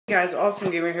Guys,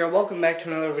 Awesome Gamer here. Welcome back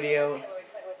to another video.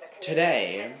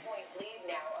 Today,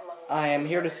 I am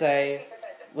here to say,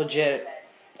 legit,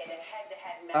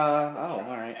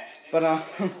 alright. But,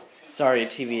 sorry,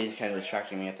 TV is kind of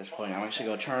distracting me at this point. I'm actually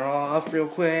going to turn it off real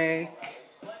quick.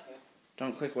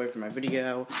 Don't click away from my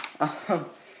video.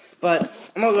 But,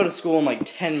 I'm going to go to school in like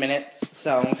 10 minutes,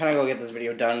 so I'm kind of going to get this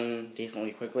video done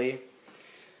decently quickly.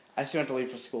 I still have to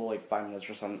leave for school like 5 minutes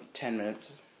or something, 10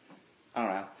 minutes. I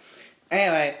don't know.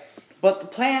 Anyway, but the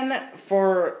plan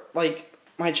for, like,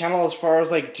 my channel as far as,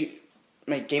 like,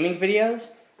 make gaming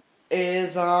videos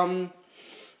is,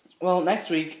 well, next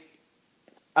week,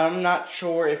 I'm not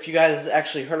sure if you guys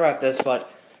actually heard about this,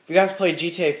 but if you guys played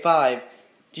GTA 5,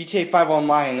 GTA 5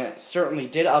 Online certainly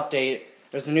did update.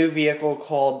 There's a new vehicle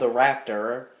called the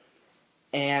Raptor,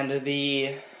 and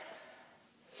the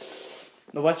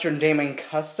Western Damon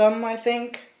Custom, I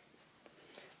think.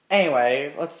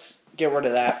 Anyway, let's get rid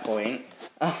of that point.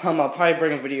 I'll probably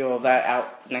bring a video of that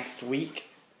out next week.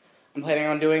 I'm planning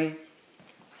on doing.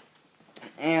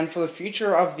 And for the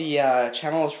future of the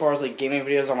channel, as far as like gaming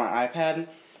videos on my iPad, I'm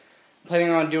planning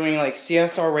on doing like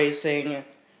CSR racing,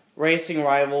 racing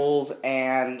rivals,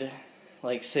 and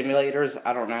like simulators.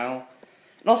 I don't know.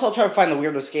 And also, I'll try to find the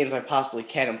weirdest games I possibly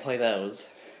can and play those.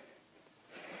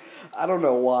 I don't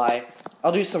know why.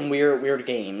 I'll do some weird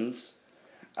games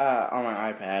on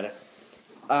my iPad.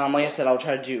 Like I said, I'll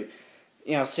try to do,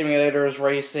 you know, simulators,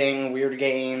 racing, weird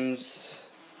games,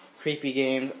 creepy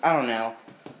games. I don't know.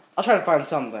 I'll try to find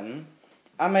something.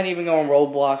 I might even go on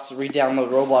Roblox, re-download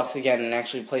Roblox again, and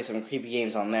actually play some creepy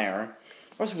games on there.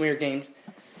 Or some weird games.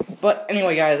 But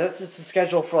anyway, guys, that's just the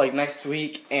schedule for, like, next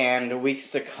week and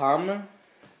weeks to come.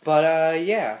 But,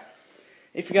 yeah.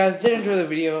 If you guys did enjoy the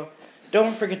video,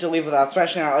 don't forget to leave without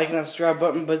smashing that like and that subscribe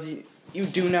button, but you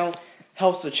do know,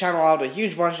 helps the channel out a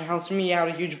huge bunch, and helps me out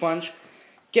a huge bunch.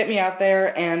 Get me out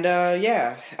there, and,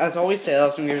 yeah. As always, stay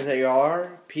awesome viewers that you all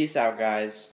are. Peace out, guys.